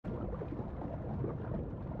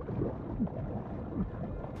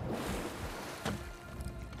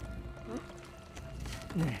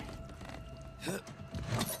We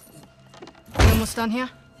almost done here?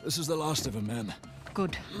 This is the last of them, ma'am.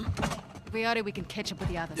 Good. If we are it, we can catch up with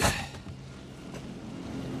the others.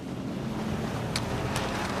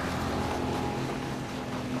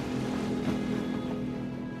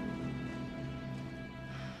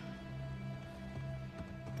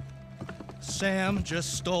 Sam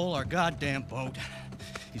just stole our goddamn boat.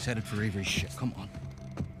 He's headed for Avery's ship. Come on.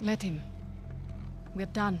 Let him. We're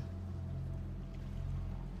done.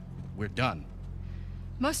 We're done.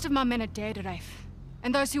 Most of my men are dead, Rafe.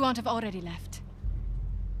 And those who aren't have already left.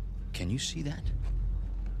 Can you see that?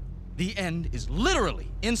 The end is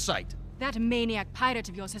literally in sight. That maniac pirate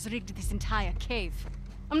of yours has rigged this entire cave.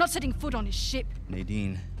 I'm not setting foot on his ship.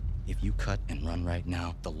 Nadine, if you cut and run right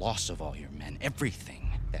now, the loss of all your men,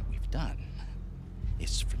 everything that we've done,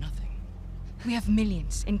 is for nothing. We have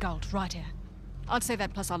millions in gold right here. I'd say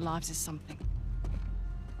that plus our lives is something.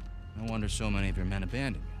 No wonder so many of your men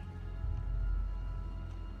abandoned you.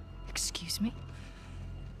 Excuse me?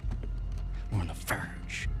 We're on the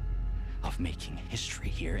verge of making history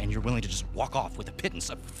here, and you're willing to just walk off with a pittance,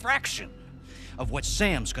 a fraction of what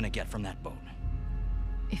Sam's gonna get from that boat.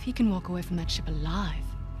 If he can walk away from that ship alive,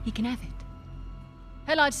 he can have it.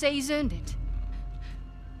 Hell, I'd say he's earned it.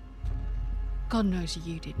 God knows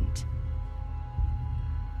you didn't.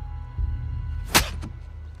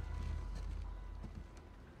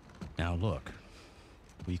 Now look,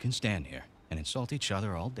 we can stand here and insult each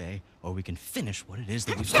other all day, or we can finish what it is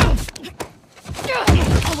that we've started.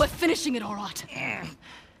 Oh, we're finishing it all right.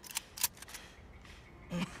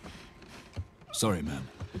 Sorry, ma'am.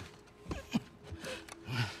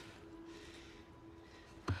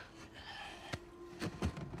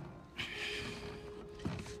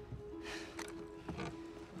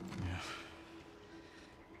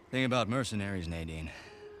 Thing about mercenaries, Nadine,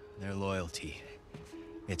 their loyalty,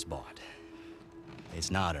 it's bought.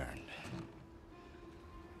 It's not earned.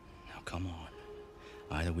 Now come on.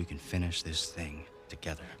 Either we can finish this thing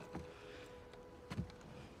together,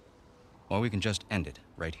 or we can just end it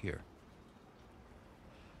right here.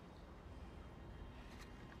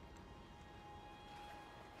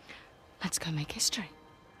 Let's go make history.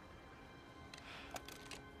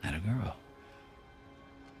 Not a girl.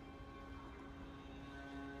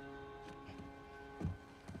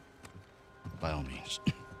 By all means.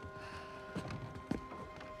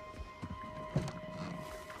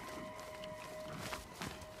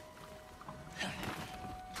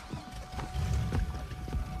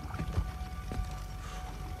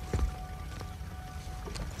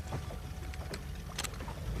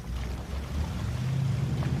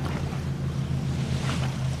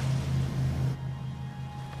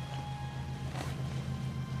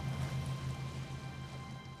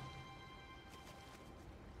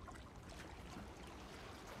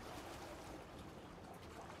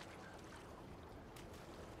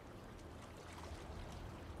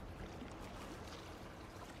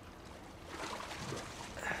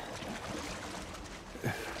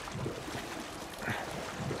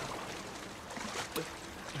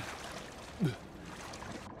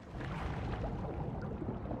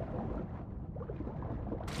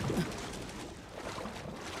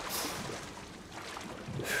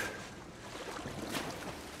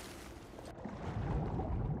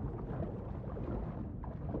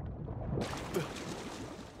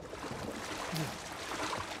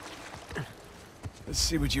 Let's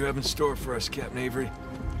see what you have in store for us, Captain Avery.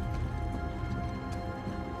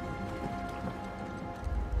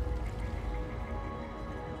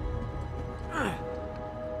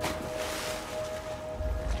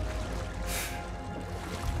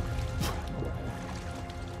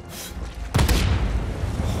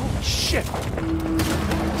 Holy shit!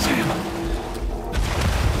 Sam!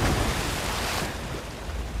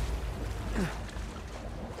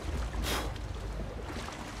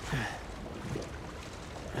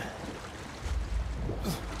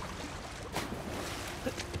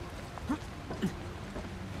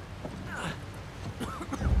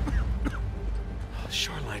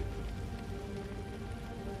 Shoreline.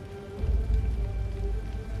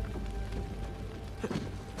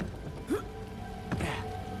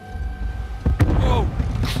 Oh,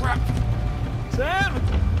 crap! Sam!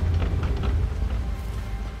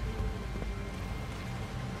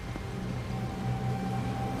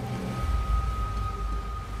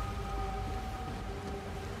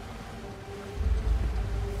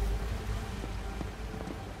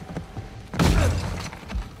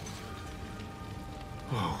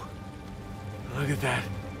 Whoa. Look at that.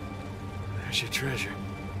 There's your treasure.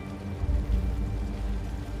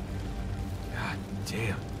 God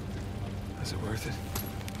damn. Was it worth it?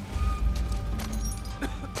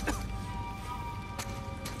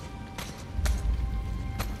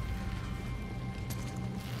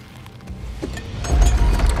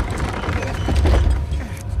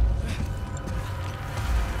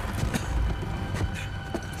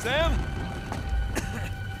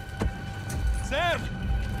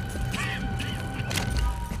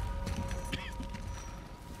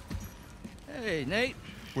 Nate?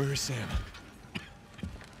 Where is Sam?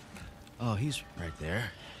 Oh, he's right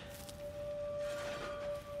there.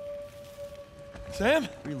 Sam?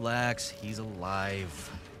 Relax, he's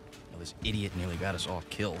alive. Well, this idiot nearly got us all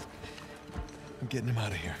killed. I'm getting him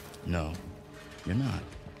out of here. No, you're not.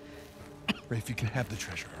 Rafe, you can have the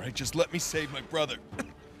treasure, all right? Just let me save my brother.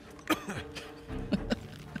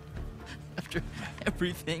 After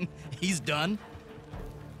everything he's done?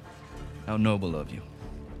 How noble of you.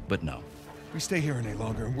 But no. We stay here any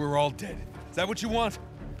longer and we're all dead. Is that what you want?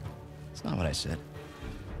 It's not what I said.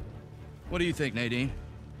 What do you think, Nadine?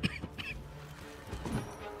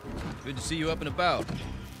 Good to see you up and about.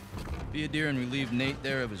 Be a dear and relieve Nate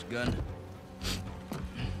there of his gun.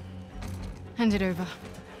 Hand it over.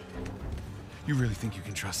 You really think you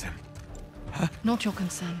can trust him? Not your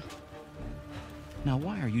concern. Now,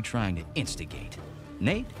 why are you trying to instigate?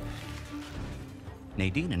 Nate?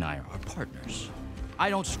 Nadine and I are partners. I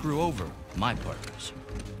don't screw over my partners.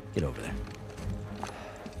 Get over there.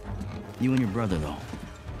 You and your brother, though.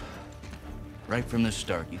 Right from the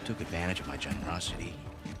start, you took advantage of my generosity.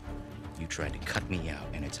 You tried to cut me out,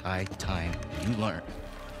 and it's high time you learn.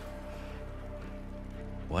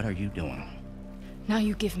 What are you doing? Now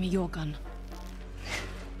you give me your gun.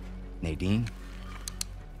 Nadine?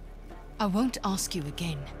 I won't ask you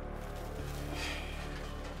again.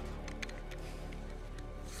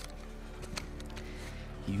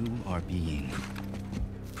 You are being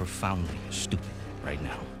profoundly stupid right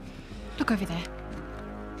now. Look over there.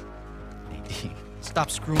 Nadine, stop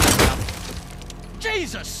screwing around.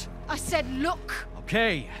 Jesus! I said look!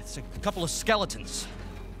 Okay, it's a couple of skeletons.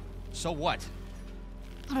 So what?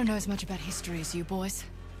 I don't know as much about history as you boys,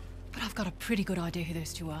 but I've got a pretty good idea who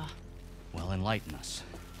those two are. Well, enlighten us.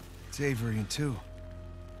 It's Avery and two.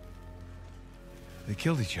 They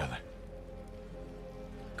killed each other.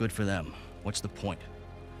 Good for them. What's the point?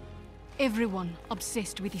 Everyone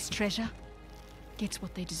obsessed with this treasure gets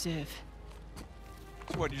what they deserve.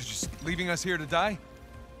 So what, you're just leaving us here to die?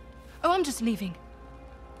 Oh, I'm just leaving.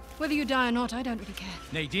 Whether you die or not, I don't really care.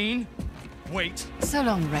 Nadine, wait. So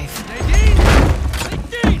long, Rafe. Nadine!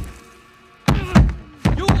 Nadine!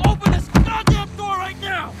 You open this goddamn door right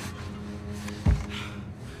now!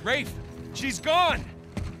 Rafe, she's gone!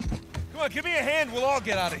 Come on, give me a hand, we'll all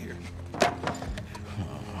get out of here.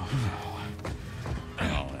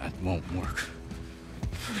 No, that won't work.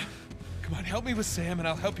 Come on, help me with Sam and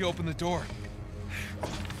I'll help you open the door.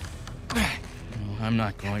 No, I'm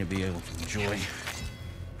not going to be able to enjoy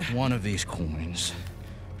one of these coins,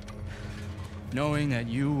 knowing that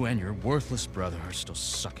you and your worthless brother are still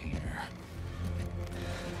sucking air.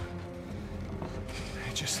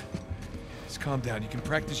 Hey, just calm down. You can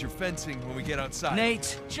practice your fencing when we get outside.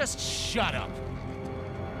 Nate, just shut up.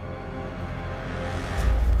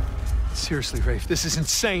 Seriously, Rafe, this is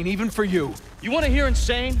insane, even for you. You want to hear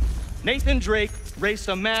insane? Nathan Drake raced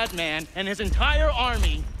a madman and his entire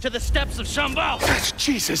army to the steppes of Shambhala.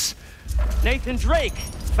 Jesus! Nathan Drake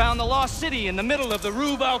found the lost city in the middle of the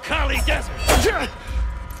Rub al-Khali desert. God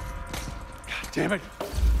damn it.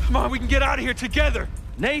 Come on, we can get out of here together.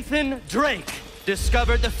 Nathan Drake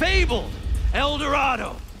discovered the fabled El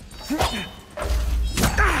Dorado.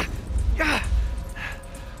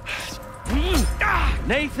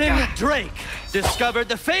 Nathan Drake discovered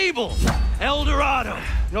the fabled El Dorado.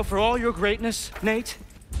 You know, for all your greatness, Nate,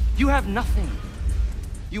 you have nothing.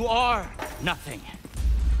 You are nothing.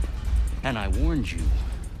 And I warned you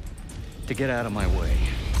to get out of my way.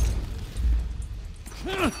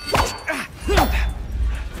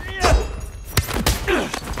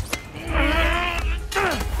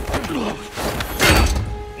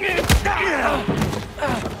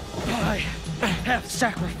 I have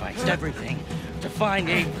sacrificed everything to find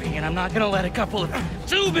Avery, and I'm not gonna let a couple of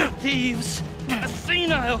two-bit thieves, a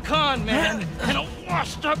senile con man, and a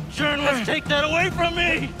washed-up journalist take that away from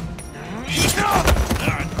me!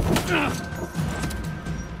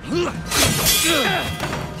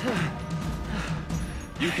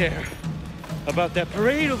 You care about that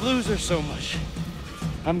parade of losers so much.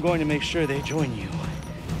 I'm going to make sure they join you.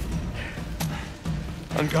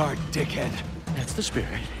 On guard, dickhead. That's the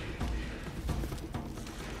spirit.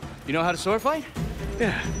 You know how to sword fight?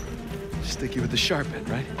 Yeah. Stick you with the sharp end,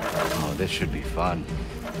 right? Oh, this should be fun.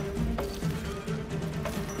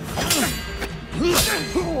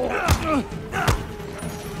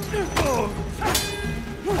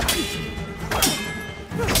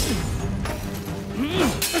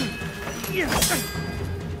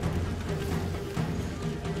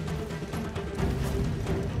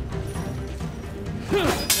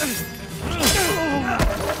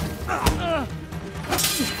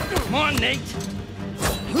 Come on, Nate.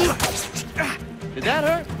 Did that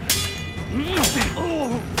hurt?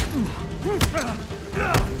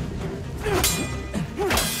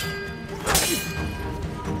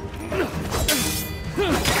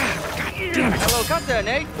 Hello, cut there,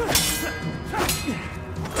 Nate.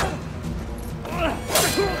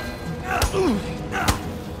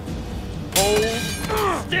 Hold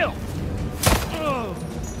still.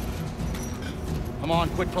 Come on,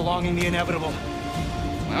 quit prolonging the inevitable.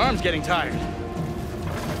 My arm's getting tired.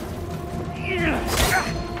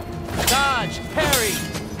 Dodge, parry,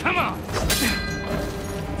 come on.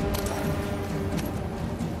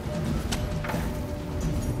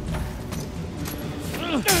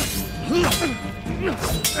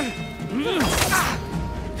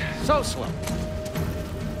 So slow.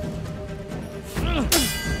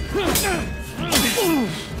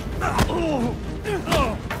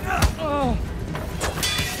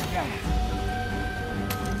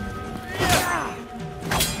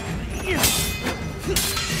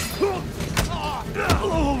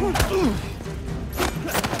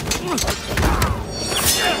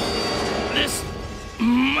 This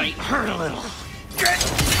might hurt a little. Get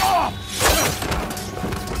off!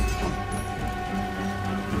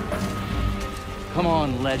 Come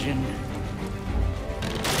on, legend.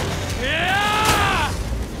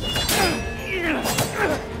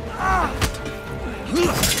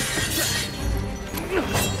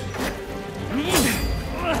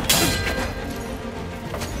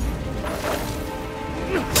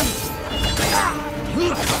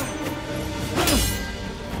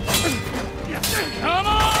 Come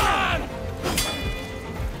on!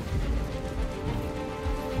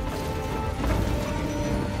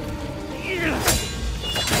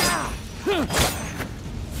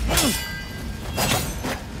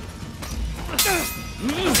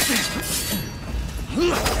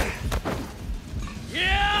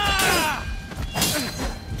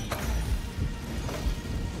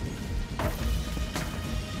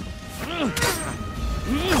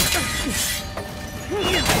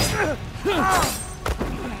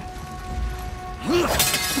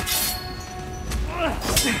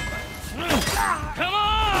 Come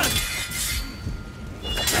on!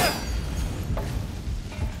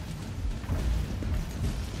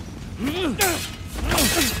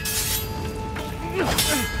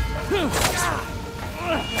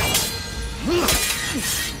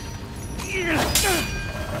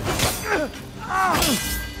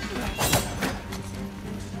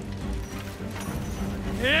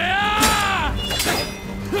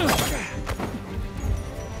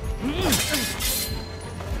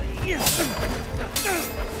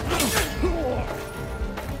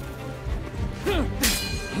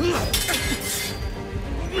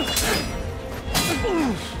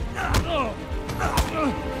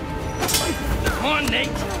 Come on, Nate!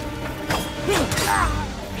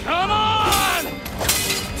 Come on!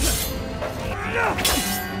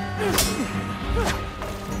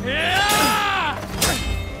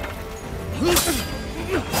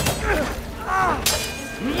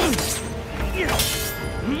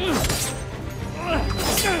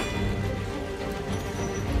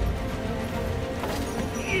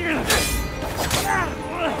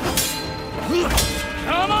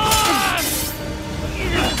 Come on!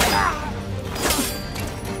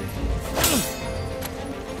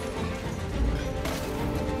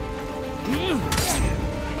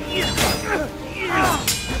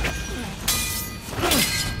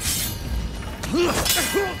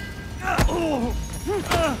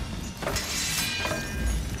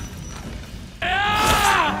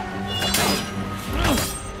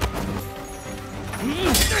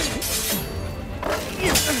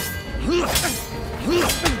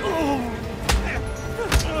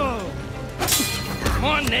 Come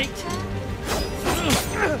on, Nate!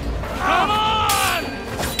 Come on!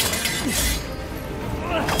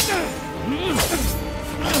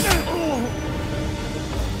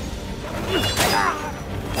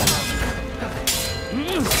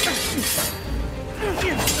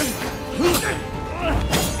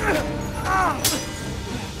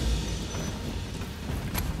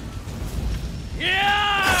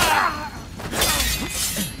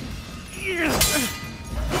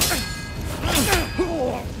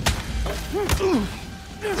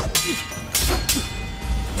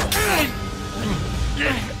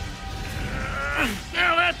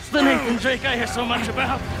 Now that's the Nathan Drake I hear so much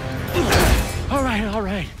about. All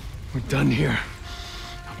right. We're done here.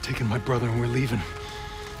 I'm taking my brother and we're leaving.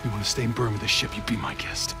 You want to stay and burn with the ship, you be my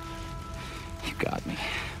guest. You got me.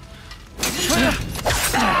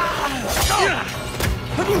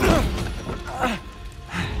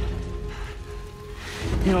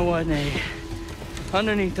 You know what, Nate?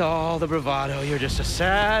 Underneath all the bravado, you're just a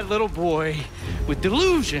sad little boy with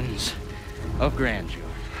delusions of grandeur.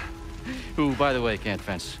 Who, by the way, can't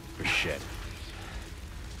fence for shit.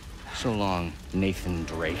 So long, Nathan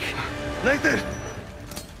Drake. Nathan!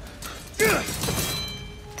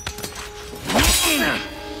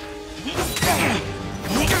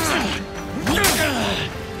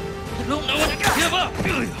 I don't know when to give up.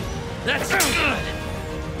 That's good.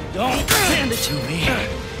 Don't hand it to me.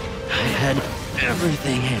 I had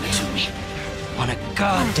everything handed to me on a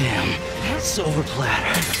goddamn silver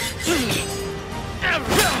platter.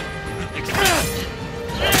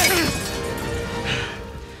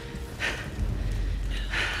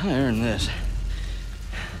 I earned this.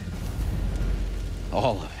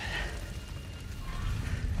 All of it.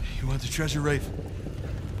 You want the treasure, Rafe?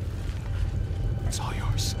 It's all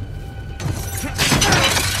yours.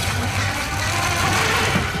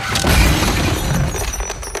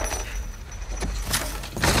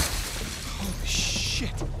 Holy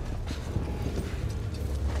shit.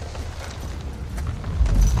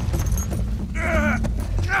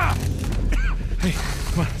 Hey,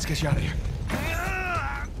 come on, let's get you out of here.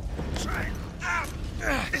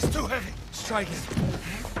 It's too heavy. Let's try again.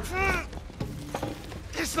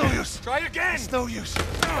 It's no use. Try again. It's no use.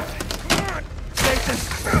 Come on. Nathan.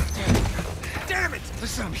 Damn it.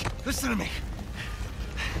 Listen to me. Listen to me.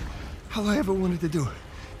 All I ever wanted to do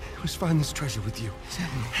was find this treasure with you.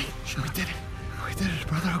 We did it. We did it,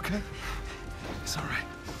 brother, okay? It's all right.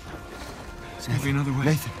 There's gotta be another way.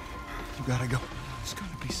 Nathan, you gotta go. There's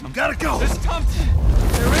gotta be some. You gotta go. There's something.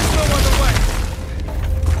 There is no other way.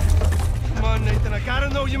 Come on, Nathan. I gotta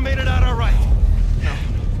know you made it out all right. No.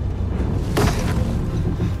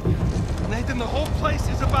 Nathan, the whole place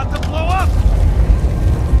is about to blow up!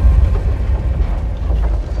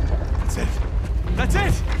 That's it. That's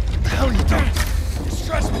it! What the hell you doing? You're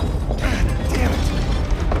stressing me. God damn it.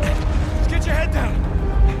 Just get your head down.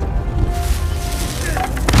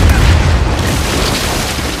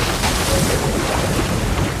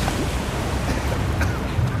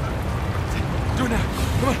 Do it now.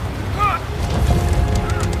 Come on.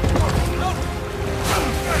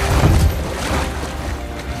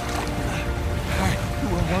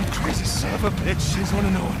 One crazy son of a bitch. She's want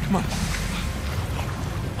to know it. Come on.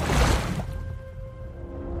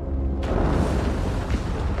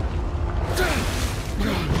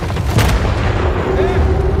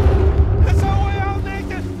 That's our way out,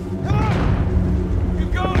 Nathan. Come on.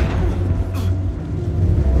 Keep going.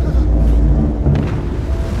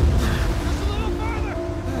 Just a little farther.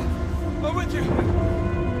 I'm with you.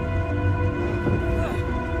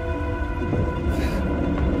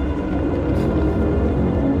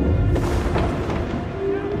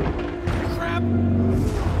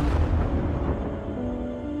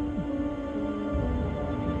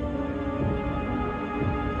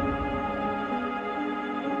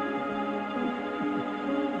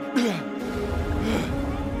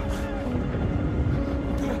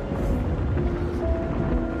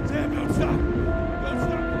 Sam, don't stop! Don't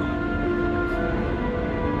stop! Come on!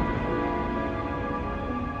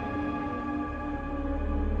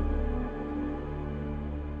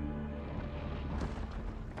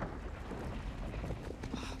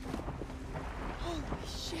 Holy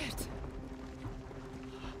shit!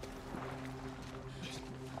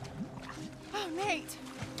 Oh, Nate!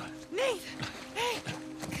 Nate! Hey!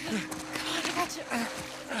 Come on, I got you.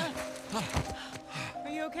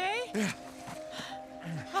 Are you okay? Yeah.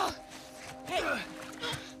 Oh, hey!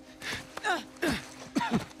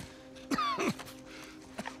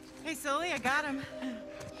 Hey, Sully, I got him.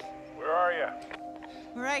 Where are you?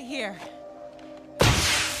 We're right here.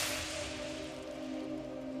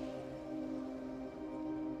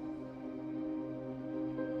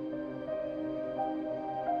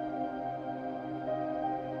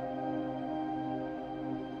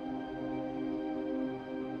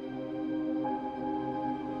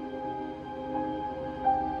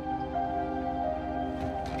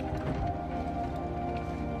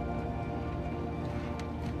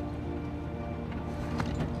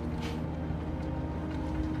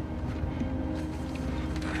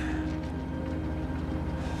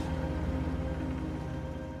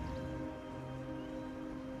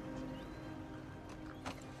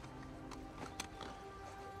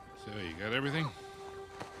 So, you got everything?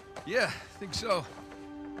 Yeah, I think so.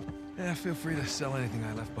 Yeah, feel free to sell anything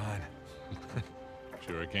I left behind.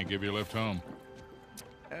 Sure I can't give you a lift home.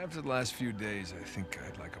 After the last few days, I think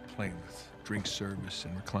I'd like a plane with drink service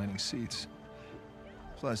and reclining seats.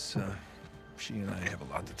 Plus, she and I have a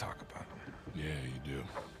lot to talk about. Yeah, you do.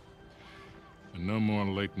 And no more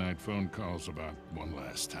late-night phone calls about one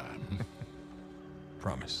last time.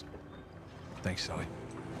 Promise. Thanks, Sully.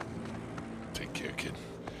 Take care, kid.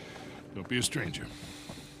 Don't be a stranger.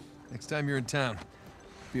 Next time you're in town,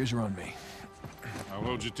 beers are on me. I'll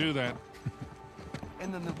hold you to that.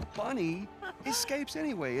 And then the bunny escapes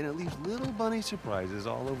anyway, and it leaves little bunny surprises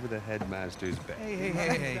all over the headmaster's bed.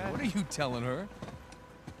 Hey, what are you telling her?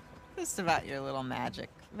 Just about your little magic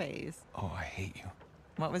phase. Oh, I hate you.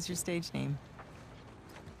 What was your stage name?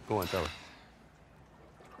 Go on, tell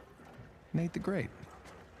Nate the Great.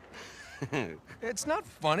 her. It's not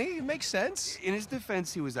funny. It makes sense. In his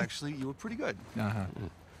defense, you were pretty good. Uh-huh.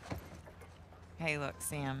 Hey, look,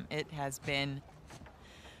 Sam, it has been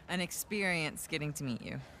an experience getting to meet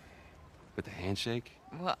you. But the handshake,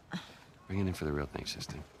 Well, bring it in for the real thing,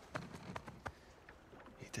 sister.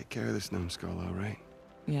 You take care of this numbskull, all right?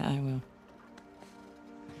 yeah, I will.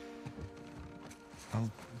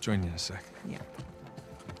 I'll join you in a sec. Yeah.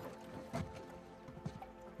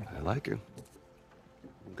 I like her.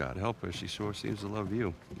 God help her, she sure seems to love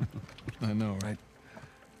you. I know, right?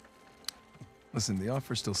 Listen, the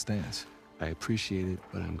offer still stands. I appreciate it,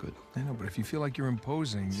 but I'm good. I know, but if you feel like you're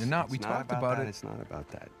imposing, you're not. We It's not talked about that, it. It's not about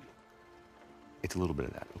that. It's a little bit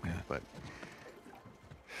of that, okay? Yeah. But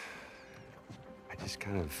I just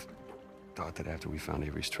kind of thought that after we found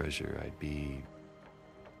Avery's treasure, I'd be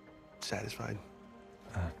satisfied.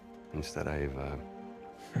 Instead, I've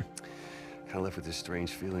kind of left with this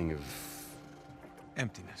strange feeling of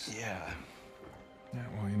Emptiness. yeah. Yeah,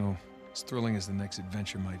 well, you know, as thrilling as the next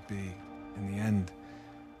adventure might be, in the end,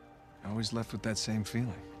 you're always left with that same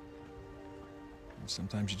feeling. And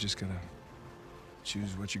sometimes you just gotta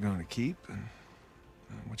choose what you're going to keep and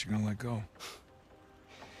what you're gonna let go.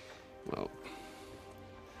 Well,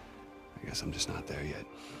 I guess I'm just not there yet.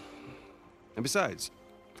 And besides,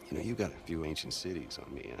 you know, you got a few ancient cities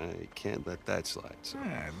on me. I can't let that slide. So,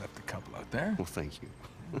 I left a couple out there. well, thank you.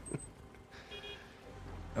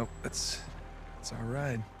 Oh, that's our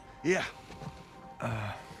ride. Yeah.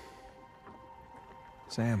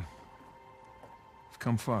 Sam, we've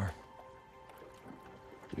come far.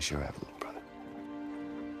 We sure have, little brother.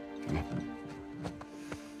 Come here.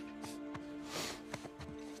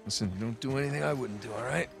 Listen, you don't do anything I wouldn't do, all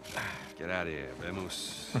right? Get out of here,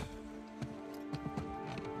 vemos.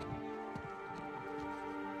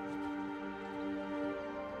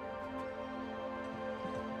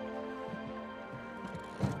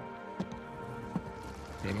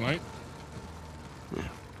 Good night.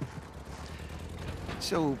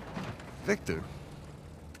 So, Victor,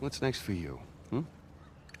 what's next for you?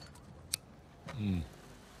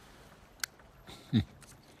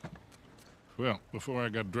 Well, before I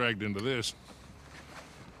got dragged into this,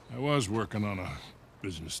 I was working on a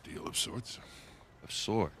business deal of sorts. Of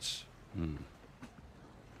sorts.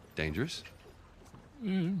 Dangerous?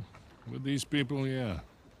 With these people, yeah,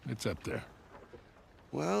 it's up there.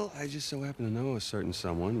 Well, I just so happen to know a certain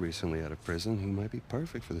someone recently out of prison who might be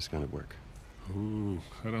perfect for this kind of work. Ooh,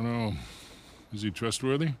 I don't know. Is he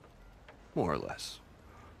trustworthy? More or less.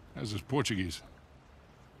 How's his Portuguese?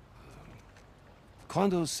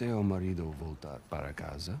 Quando seu marido voltar para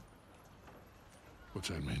casa? What's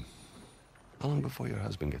that mean? How long before your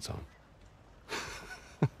husband gets home?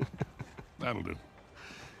 That'll do.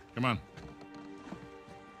 Come on.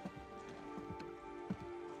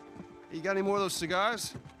 You got any more of those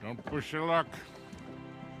cigars? Don't push your luck.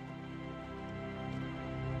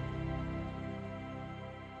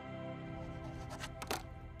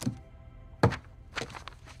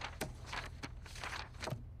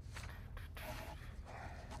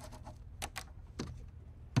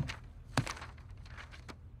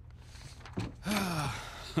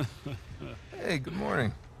 Hey, good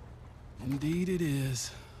morning. Indeed it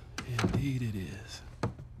is. Indeed it is.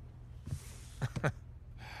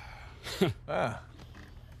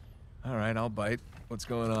 All right, I'll bite. What's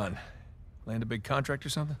going on? Land a big contract or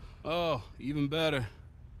something? Oh, even better.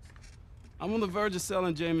 I'm on the verge of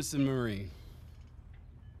selling Jameson Marine.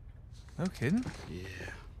 No kidding. Yeah.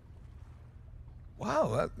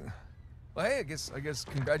 Wow. Well, hey, I guess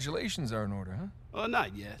congratulations are in order, huh? Well,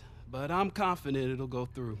 not yet, but I'm confident it'll go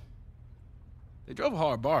through. They drove a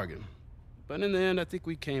hard bargain, but in the end, I think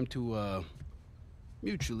we came to a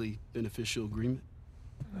mutually beneficial agreement.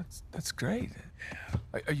 That's great.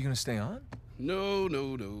 Are you gonna stay on? No.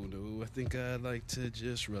 I think I'd like to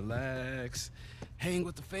just relax, hang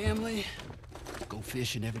with the family, go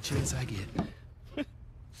fishing every chance I get.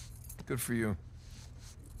 Good for you.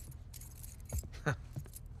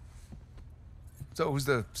 So who's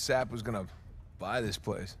the sap who's gonna buy this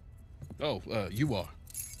place? Oh, you are.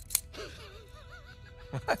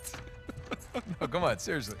 What? No, come on,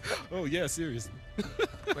 seriously. Oh, yeah, seriously.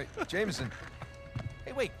 Wait, Jameson.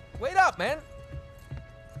 Hey, wait up, man.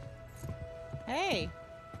 Hey.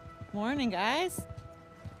 Morning, guys.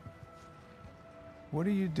 What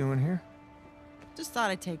are you doing here? Just thought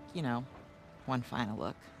I'd take, one final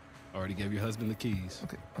look. Already gave your husband the keys.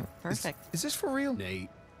 Okay. Perfect. Is this for real? Nate,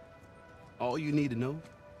 all you need to know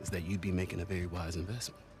is that you'd be making a very wise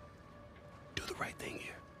investment. Do the right thing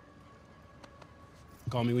here.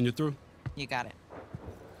 Call me when you're through. You got it.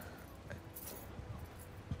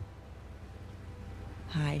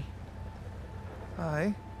 Hi.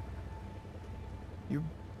 Hi.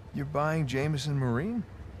 You're buying Jameson Marine?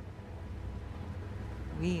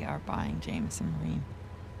 We are buying Jameson Marine.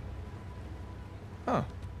 Oh.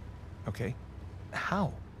 Okay.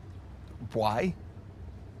 How? Why?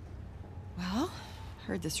 Well,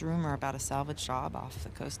 heard this rumor about a salvage job off the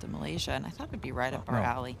coast of Malaysia, and I thought it'd be right up our No,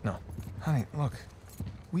 alley. No. Honey, look.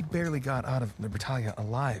 We barely got out of Libertalia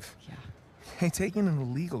alive. Yeah. Hey, taking an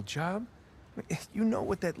illegal job? You know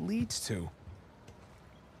what that leads to.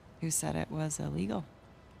 Who said it was illegal?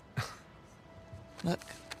 Look.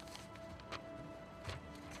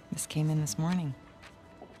 This came in this morning.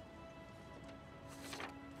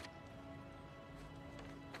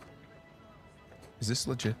 Is this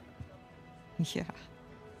legit? Yeah.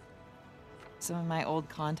 Some of my old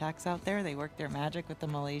contacts out there, they work their magic with the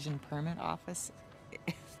Malaysian permit office.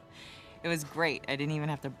 It was great. I didn't even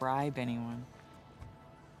have to bribe anyone.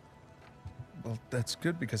 Well, that's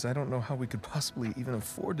good because I don't know how we could possibly even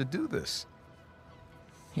afford to do this.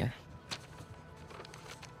 Here.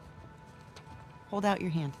 Hold out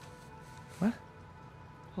your hand. What?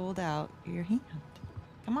 Hold out your hand.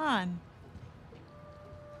 Come on.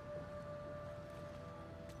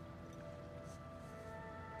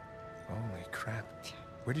 Holy crap.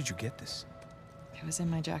 Where did you get this? It was in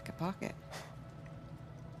my jacket pocket.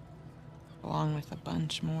 Along with a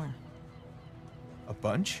bunch more. A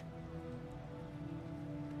bunch?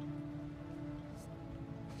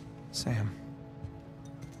 Sam.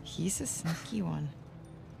 He's a sneaky one.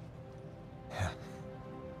 Yeah.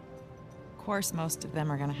 Of course, most of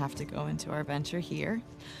them are gonna have to go into our venture here,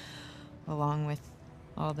 along with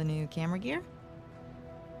all the new camera gear.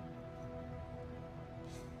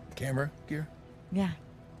 Camera gear? Yeah.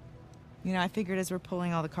 I figured as we're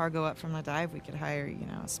pulling all the cargo up from the dive, we could hire,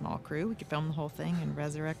 a small crew. We could film the whole thing and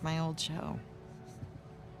resurrect my old show.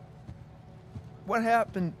 What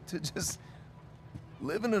happened to just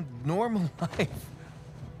living a normal life?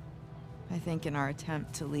 I think in our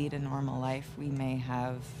attempt to lead a normal life, we may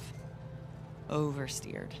have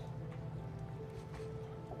oversteered.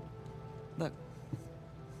 Look,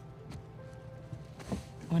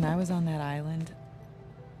 when I was on that island,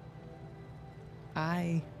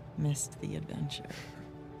 I missed the adventure.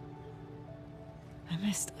 I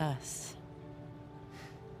missed us.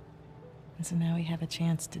 And so now we have a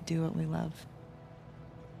chance to do what we love.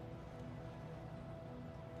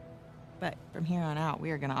 But from here on out,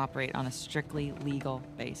 we are going to operate on a strictly legal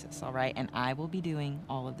basis, all right? And I will be doing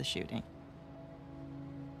all of the shooting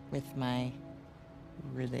with my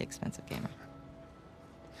really expensive camera.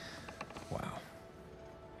 Wow.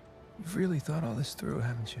 You've really thought all this through,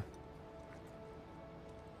 haven't you?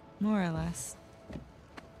 More or less.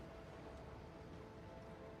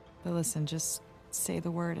 But listen, just say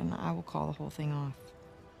the word and I will call the whole thing off.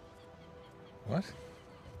 What?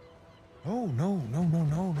 Oh, no.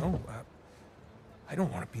 I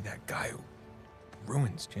don't want to be that guy who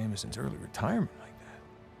ruins Jameson's early retirement like that.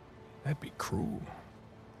 That'd be cruel.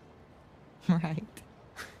 Right.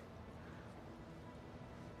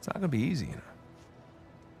 It's not gonna be easy,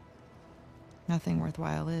 Nothing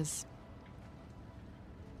worthwhile is.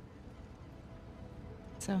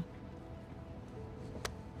 So,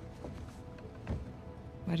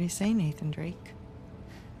 what do you say, Nathan Drake?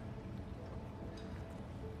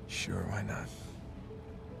 Sure, why not?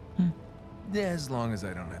 Yeah, as long as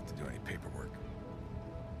I don't have to do any paperwork.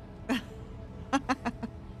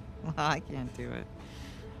 Well, I can't do it.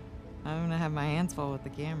 I'm gonna have my hands full with the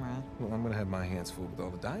camera. Well, I'm gonna have my hands full with all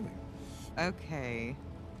the diving. Okay,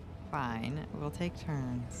 fine. We'll take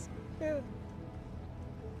turns. Yeah.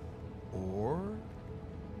 Or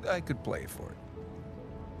I could play for it.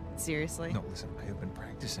 Seriously? No, listen, I have been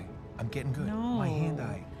practicing. I'm getting good. No. My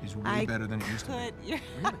hand-eye is way better than it used to be. Really?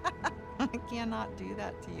 I cannot do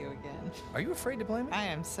that to you again. Are you afraid to play me? I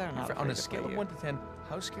am so not afraid On a to scale play of you. 1 to 10,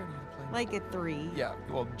 how scared are you to play me? Like a 3. Yeah,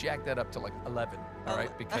 well, jack that up to like 11, all Oh,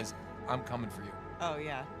 right? Because I'm coming for you. Oh,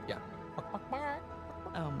 yeah. Yeah.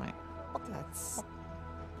 Oh, my. That's...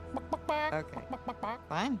 Okay.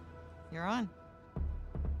 Fine. You're on.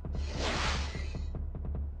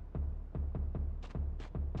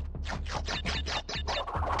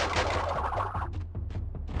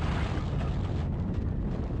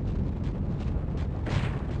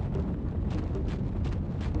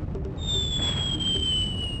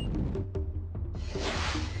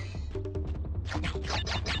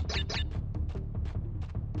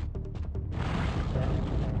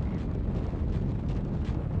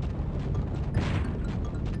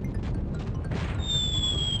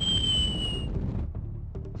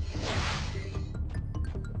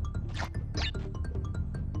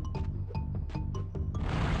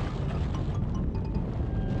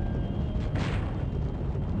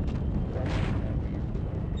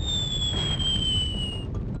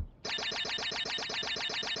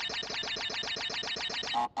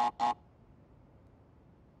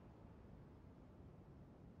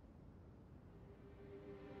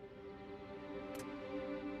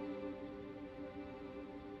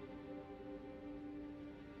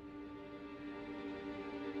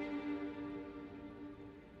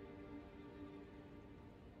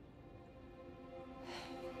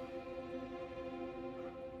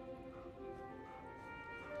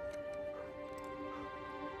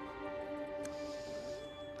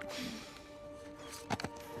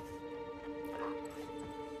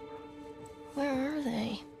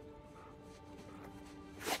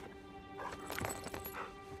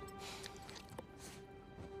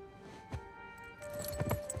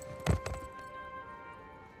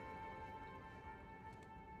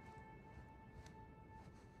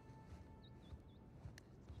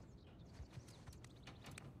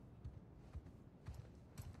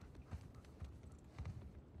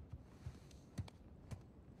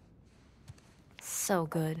 So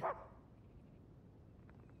good.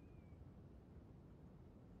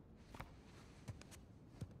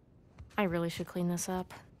 I really should clean this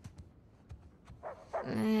up.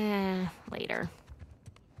 Later.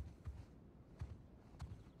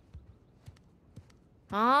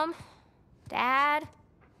 Mom? Dad?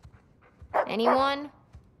 Anyone?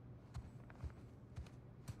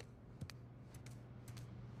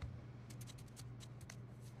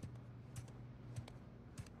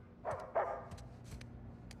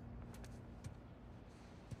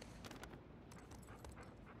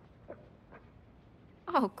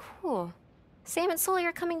 Oh, cool. Sam and Sully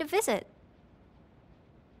are coming to visit.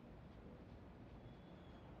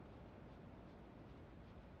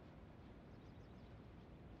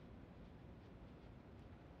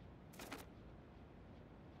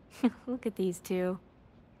 Look at these two.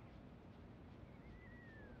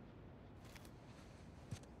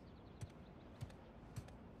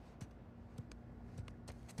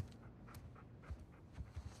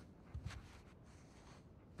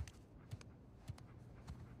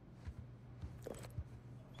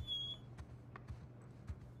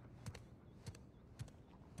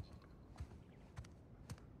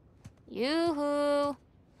 Yoo-hoo!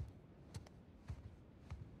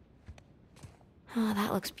 Oh,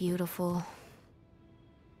 that looks beautiful.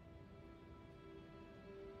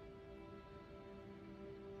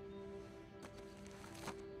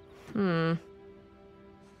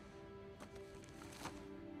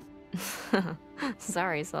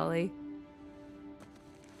 Sorry, Sully.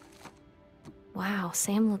 Wow,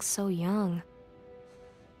 Sam looks so young.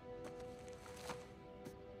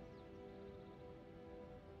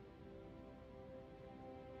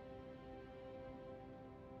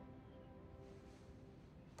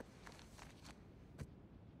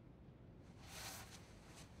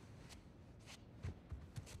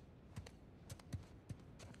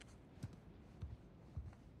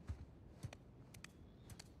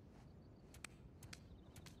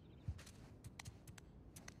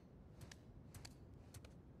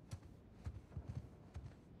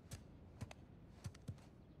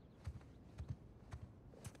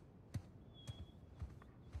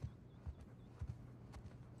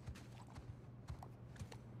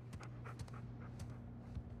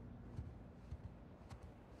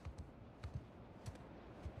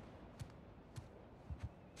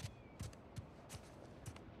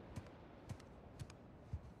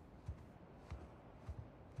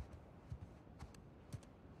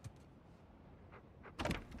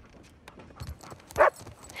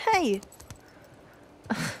 Hey!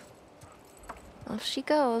 Off she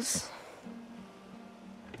goes.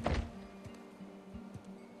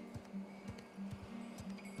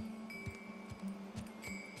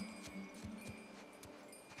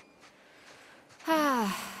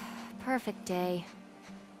 Perfect day.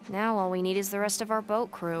 Now all we need is the rest of our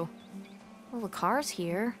boat crew. Well, the car's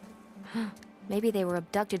here. Maybe they were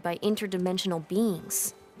abducted by interdimensional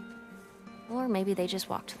beings. Or maybe they just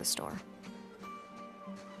walked to the store.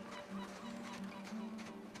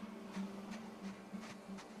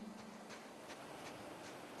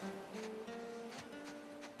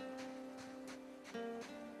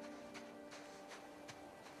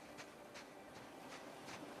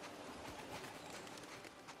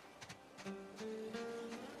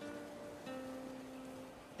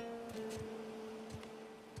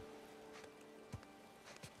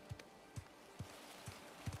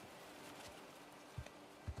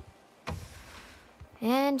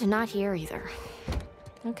 And not here either.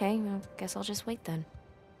 Okay, well, guess I'll just wait then.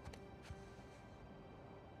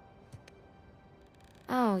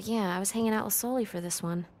 Oh, yeah, I was hanging out with Sully for this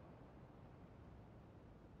one.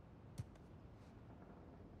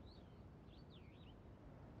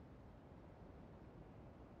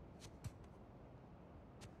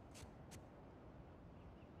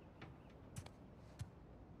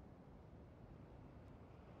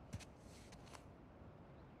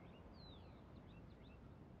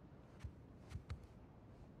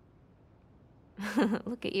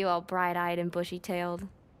 Look at you all bright-eyed and bushy-tailed.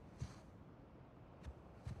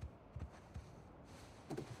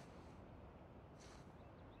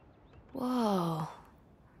 Whoa.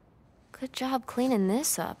 Good job cleaning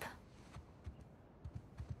this up.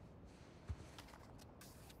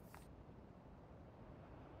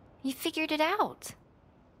 You figured it out.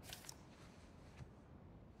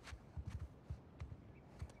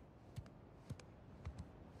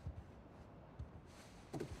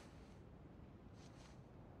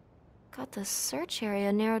 Got the search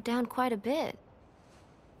area narrowed down quite a bit.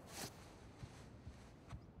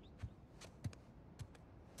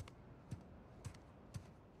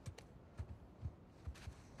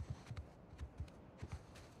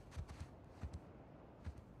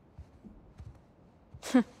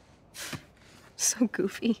 So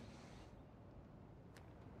goofy.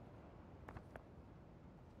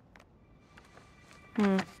 He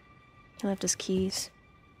left his keys.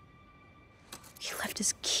 He left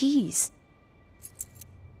his keys.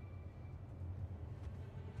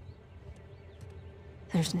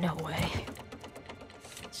 There's no way.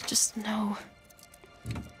 There's just no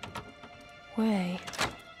way.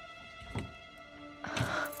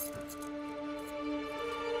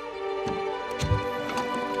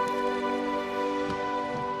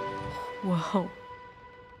 Whoa.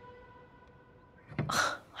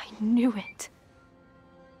 I knew it.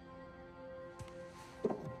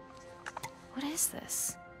 What is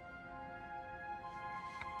this?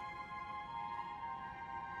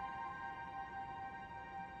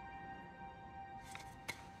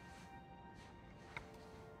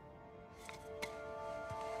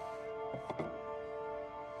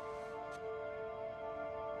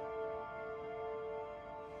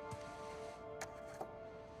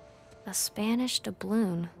 A Spanish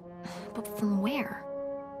doubloon. But from where?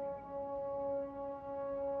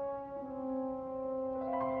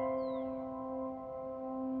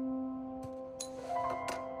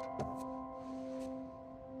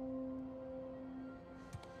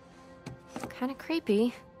 Kinda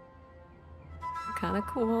creepy. Kinda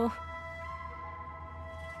cool.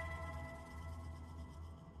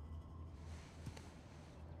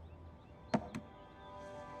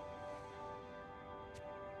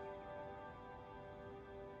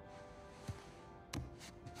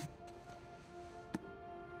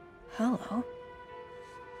 Hello.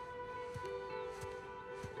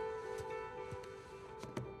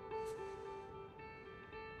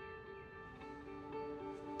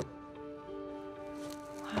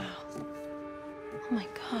 Wow. Oh my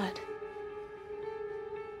God.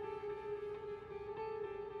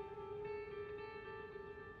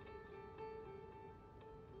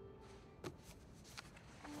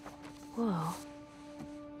 Whoa.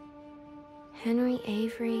 Henry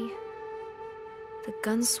Avery. The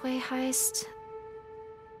Gunsway heist?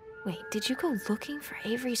 Wait, did you go looking for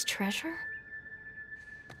Avery's treasure?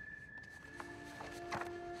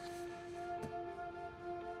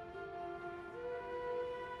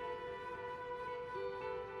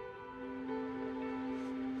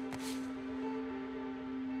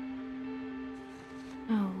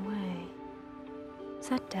 No way. Is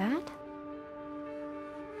that Dad?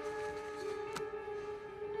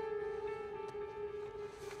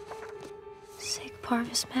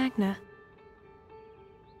 Parvis Magna.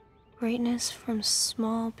 Greatness from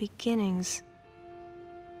small beginnings.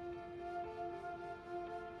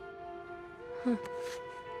 Huh.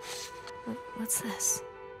 What's this?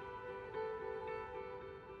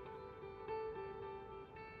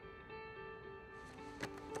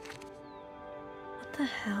 What the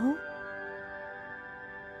hell?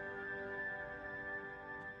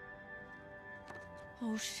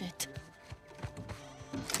 Oh shit.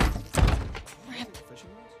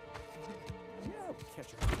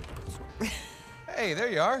 Hey,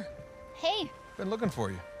 there you are. Hey. Been looking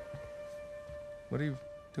for you. What are you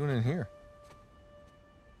doing in here?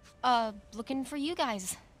 Looking for you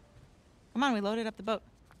guys. Come on, we loaded up the boat.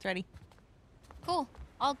 It's ready. Cool.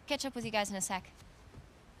 I'll catch up with you guys in a sec.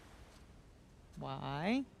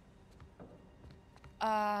 Why?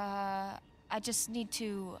 I just need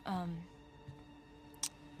to,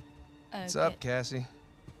 What's up, Cassie?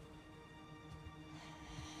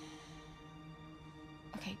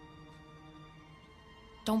 Okay.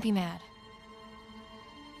 Don't be mad.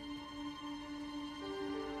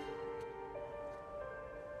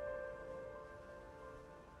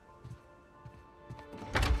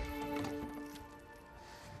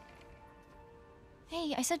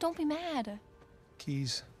 Hey, I said don't be mad.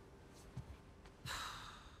 Keys.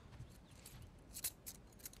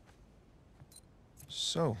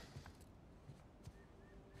 So,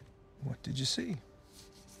 what did you see?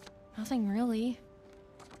 Nothing really.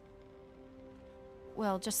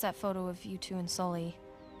 Well, just that photo of you two and Sully.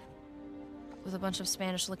 With a bunch of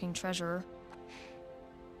Spanish-looking treasure.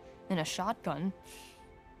 And a shotgun.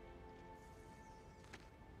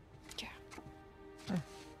 Yeah.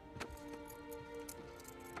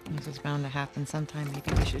 This is bound to happen sometime.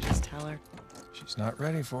 Maybe we should just tell her. She's not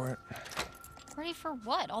ready for it. Ready for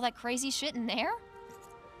what? All that crazy shit in there?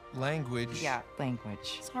 Language. Yeah,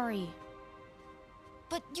 language. Sorry.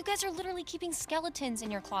 But you guys are literally keeping skeletons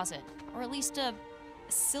in your closet. Or at least a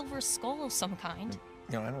silver skull of some kind.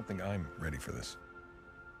 You know, I don't think I'm ready for this.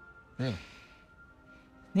 Really?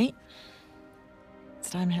 Nate, it's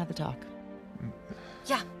time to have the talk.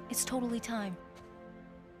 Yeah, it's totally time.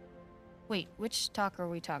 Wait, which talk are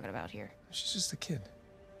we talking about here? She's just a kid.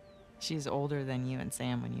 She's older than you and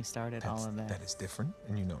Sam when you started all of this. That is different,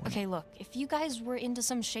 and you know it. Okay, look, if you guys were into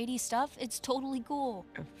some shady stuff, it's totally cool.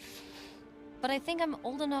 But I think I'm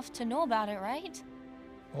old enough to know about it, right?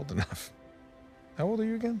 Old enough. How old are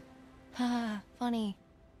you again? Haha, funny.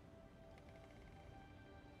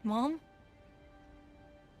 Mom?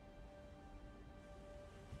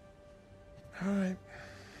 All right.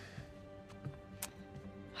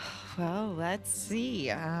 Well, let's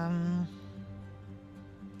see.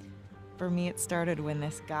 For me, it started when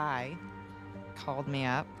this guy called me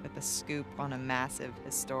up with a scoop on a massive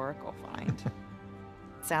historical find.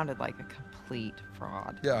 It sounded like a complete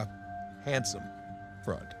fraud. Yeah, handsome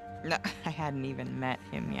fraud. No, I hadn't even met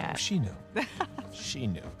him Oh, yet. she knew. She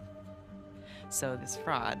knew. So this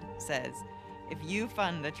fraud says, if you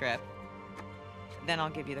fund the trip, then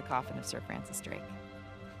I'll give you the coffin of Sir Francis Drake.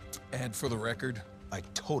 And for the record, I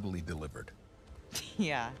totally delivered.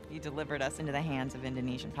 Yeah, he delivered us into the hands of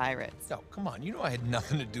Indonesian pirates. No, come on. You know I had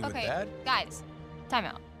nothing to do with that. Guys, time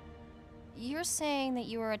out. You're saying that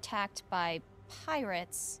you were attacked by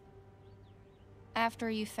pirates after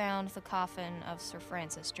you found the coffin of Sir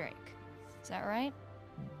Francis Drake. Is that right?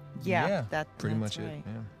 Yeah, pretty that's much it. right.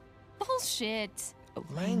 Yeah. Bullshit.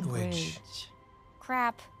 Language.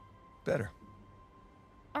 Crap. Better.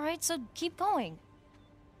 All right, so keep going.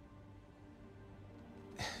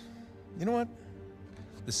 You know what?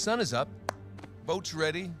 The sun is up. Boat's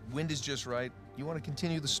ready. Wind is just right. You want to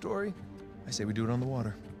continue the story? I say we do it on the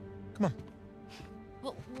water. Come on.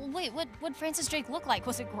 Well, wait, what'd Francis Drake look like?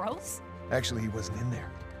 Was it gross? Actually, he wasn't in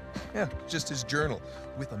there. Yeah, just his journal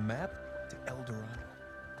with a map to El Dorado.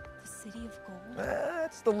 The City of Gold?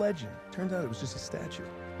 That's the legend. Turns out it was just a statue.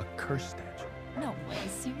 A cursed statue. No way,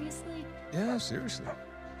 seriously? Yeah, seriously.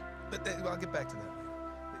 But I'll get back to that.